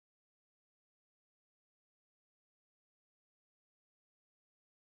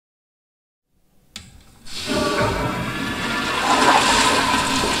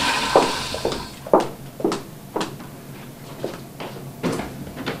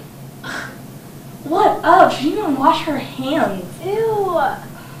up. She didn't even wash her hands. Ew.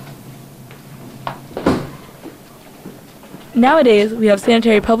 Nowadays, we have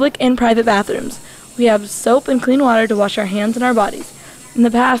sanitary public and private bathrooms. We have soap and clean water to wash our hands and our bodies. In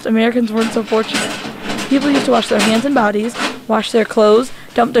the past, Americans weren't so fortunate. People used to wash their hands and bodies, wash their clothes,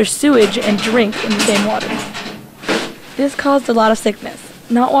 dump their sewage, and drink in the same water. This caused a lot of sickness.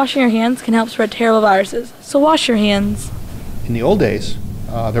 Not washing your hands can help spread terrible viruses, so wash your hands. In the old days,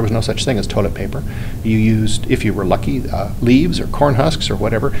 there was no such thing as toilet paper. You used, if you were lucky, leaves or corn husks or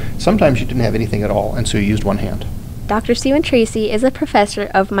whatever. Sometimes you didn't have anything at all, and so you used one hand. Dr. Stephen Tracy is a professor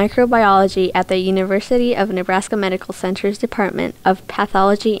of microbiology at the University of Nebraska Medical Center's Department of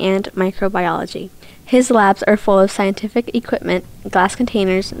Pathology and Microbiology. His labs are full of scientific equipment, glass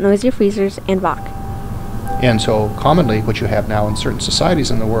containers, noisy freezers, and Bach. And so commonly what you have now in certain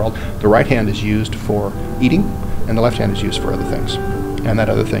societies in the world, the right hand is used for eating and the left hand is used for other things. And that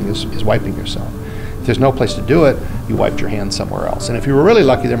other thing is wiping yourself. If there's no place to do it, you wiped your hands somewhere else. And if you were really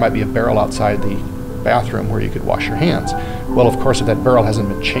lucky, there might be a barrel outside the bathroom where you could wash your hands. Well, of course, if that barrel hasn't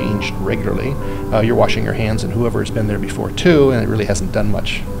been changed regularly, you're washing your hands and whoever has been there before too, and it really hasn't done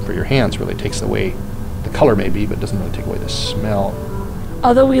much for your hands. Really takes away the color maybe, but doesn't really take away the smell.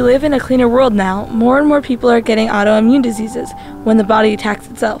 Although we live in a cleaner world now, more and more people are getting autoimmune diseases when the body attacks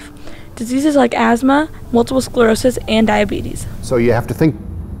itself. Diseases like asthma, multiple sclerosis, and diabetes. So you have to think,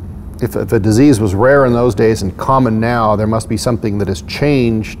 if a disease was rare in those days and common now, there must be something that has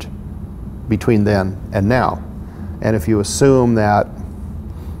changed between then and now. And if you assume that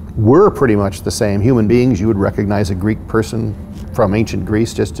we're pretty much the same human beings, you would recognize a Greek person from ancient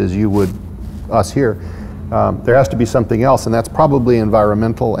Greece just as you would us here. There has to be something else, and that's probably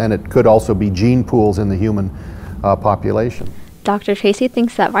environmental, and it could also be gene pools in the human population. Dr. Tracy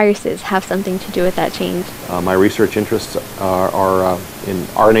thinks that viruses have something to do with that change. My research interests are in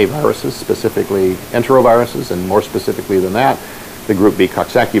RNA viruses, specifically enteroviruses, and more specifically than that, the group B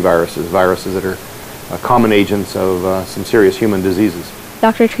Coxsackie viruses, viruses that are common agents of some serious human diseases.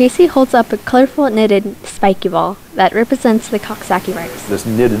 Dr. Tracy holds up a colorful knitted spiky ball that represents the Coxsackie virus. This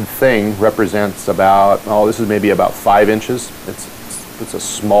knitted thing represents about, this is maybe about 5 inches. It's a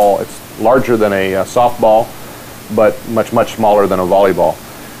small, it's larger than a softball, but much, much smaller than a volleyball.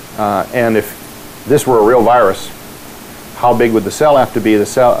 And if this were a real virus, how big would the cell have to be? The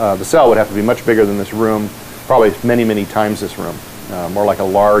cell would have to be much bigger than this room, probably many, many times this room, more like a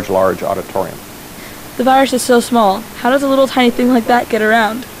large, large auditorium. The virus is so small. How does a little tiny thing like that get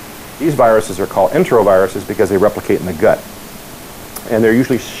around? These viruses are called enteroviruses because they replicate in the gut. And they're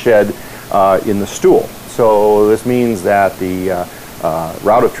usually shed in the stool. So this means that the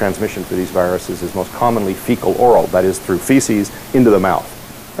route of transmission for these viruses is most commonly fecal-oral, that is through feces into the mouth.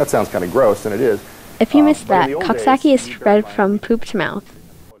 That sounds kind of gross, and it is. If you missed that, Coxsackie is spread from poop to mouth.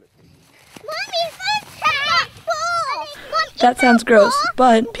 That sounds gross,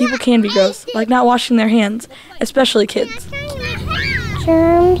 but people can be gross, like not washing their hands, especially kids.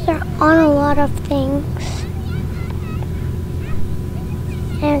 Germs are on a lot of things.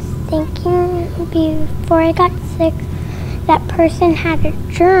 I was thinking before I got sick, that person had a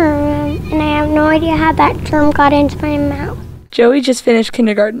germ, and I have no idea how that germ got into my mouth. Joey just finished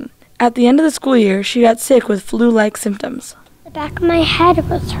kindergarten. At the end of the school year, she got sick with flu-like symptoms. The back of my head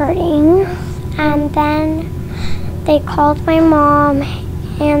was hurting, and then they called my mom,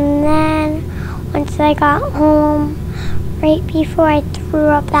 and then once I got home, right before I threw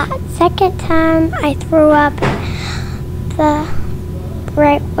up that second time, I threw up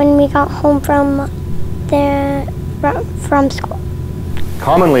right when we got home from school.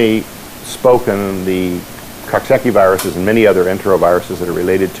 Commonly spoken, the Coxsackie viruses and many other enteroviruses that are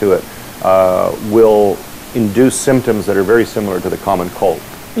related to it will induce symptoms that are very similar to the common cold.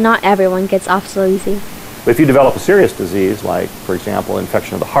 Not everyone gets off so easy. But if you develop a serious disease, like, for example,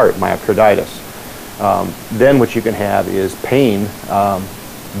 infection of the heart, myocarditis, then what you can have is pain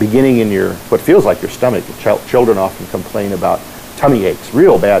beginning in what feels like your stomach. Children often complain about tummy aches,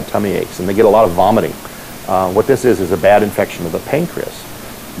 real bad tummy aches, and they get a lot of vomiting. What this is a bad infection of the pancreas.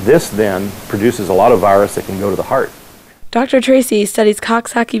 This then produces a lot of virus that can go to the heart. Dr. Tracy studies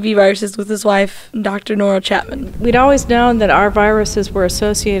Coxsackie viruses with his wife, Dr. Nora Chapman. We'd always known that our viruses were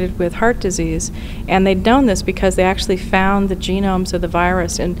associated with heart disease, and they'd known this because they actually found the genomes of the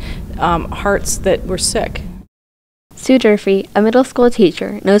virus in hearts that were sick. Sue Durfee, a middle school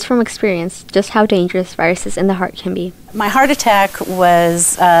teacher, knows from experience just how dangerous viruses in the heart can be. My heart attack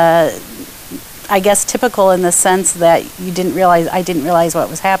was, I guess, typical in the sense that I didn't realize what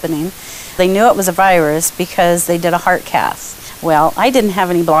was happening. They knew it was a virus because they did a heart cath. Well, I didn't have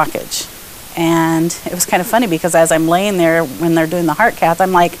any blockage. And it was kind of funny because as I'm laying there when they're doing the heart cath,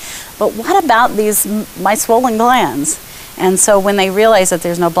 I'm like, but what about my swollen glands? And so when they realized that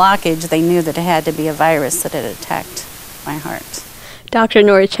there's no blockage, they knew that it had to be a virus that had attacked my heart. Dr.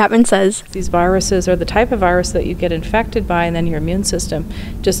 Nora Chapman says, These viruses are the type of virus that you get infected by, and then your immune system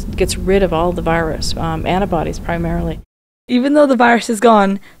just gets rid of all the virus, antibodies primarily. Even though the virus is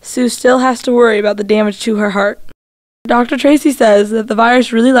gone, Sue still has to worry about the damage to her heart. Dr. Tracy says that the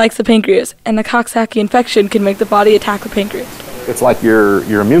virus really likes the pancreas, and the Coxsackie infection can make the body attack the pancreas. It's like your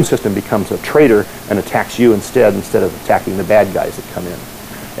immune system becomes a traitor and attacks you instead of attacking the bad guys that come in.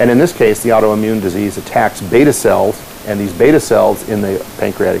 And in this case, the autoimmune disease attacks beta cells, and these beta cells in the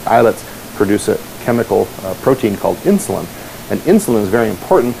pancreatic islets produce a chemical protein called insulin. And insulin is very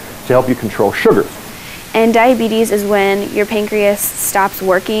important to help you control sugars. And diabetes is when your pancreas stops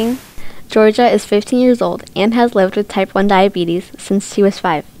working. Georgia is 15 years old and has lived with type 1 diabetes since she was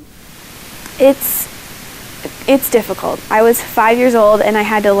 5. It's difficult. I was 5 years old and I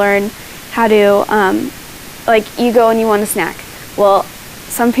had to learn how to, like, you go and you want a snack. Well,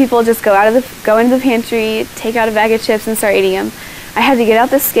 some people just go into the pantry, take out a bag of chips and start eating them. I had to get out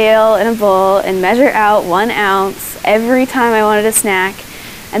the scale in a bowl and measure out 1 ounce every time I wanted a snack,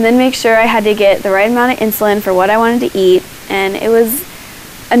 and then make sure I had to get the right amount of insulin for what I wanted to eat. And it was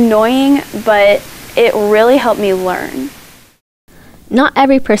annoying, but it really helped me learn. Not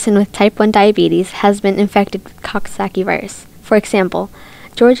every person with type 1 diabetes has been infected with Coxsackie virus. For example,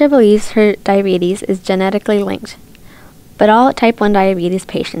 Georgia believes her diabetes is genetically linked, but all type 1 diabetes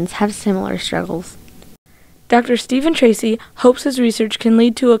patients have similar struggles. Dr. Stephen Tracy hopes his research can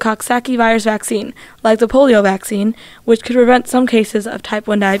lead to a Coxsackie virus vaccine, like the polio vaccine, which could prevent some cases of type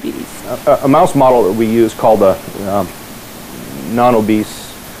 1 diabetes. A mouse model that we use called a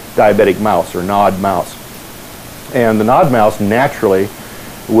non-obese diabetic mouse, or NOD mouse. And the NOD mouse naturally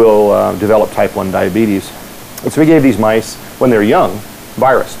will develop type 1 diabetes. And so we gave these mice, when they're young,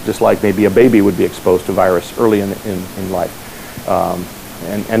 virus, just like maybe a baby would be exposed to virus early in life.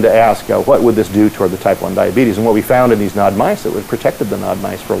 And to ask, what would this do toward the type 1 diabetes? And what we found in these NOD mice, it protected the NOD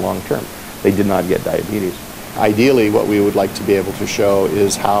mice for a long term. They did not get diabetes. Ideally, what we would like to be able to show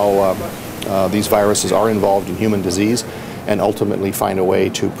is how these viruses are involved in human disease, and ultimately find a way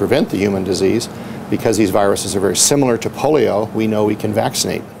to prevent the human disease. Because these viruses are very similar to polio, we know we can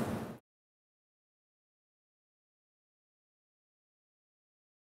vaccinate.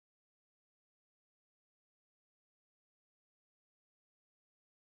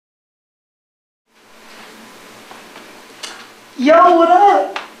 Yo, what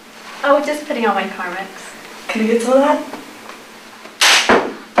up? Oh, just putting on my Carmex. Can I get some of that?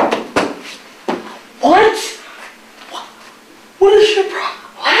 What? What is your problem?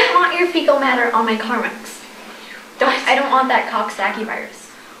 I don't want your fecal matter on my Carmex. I don't want that Coxsackie virus.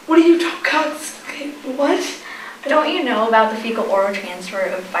 What are you talking about? What? Don't you know about the fecal-oral transfer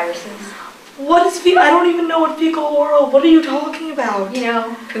of viruses? What is fecal? I don't even know what fecal-oral. What are you talking about? You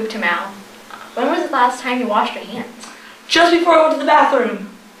know, poop to mouth. When was the last time you washed your hands? Just before I went to the bathroom.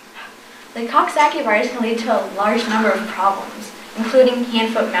 The Coxsackie virus can lead to a large number of problems, including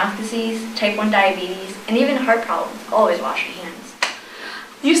hand-foot-mouth disease, type 1 diabetes, and even heart problems. Always wash your hands.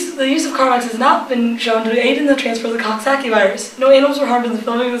 The use of Carmex has not been shown to aid in the transfer of the Coxsackie virus. No animals were harmed in the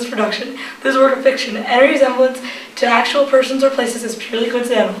filming of this production. This is a work of fiction. Any resemblance to actual persons or places is purely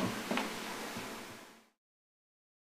coincidental.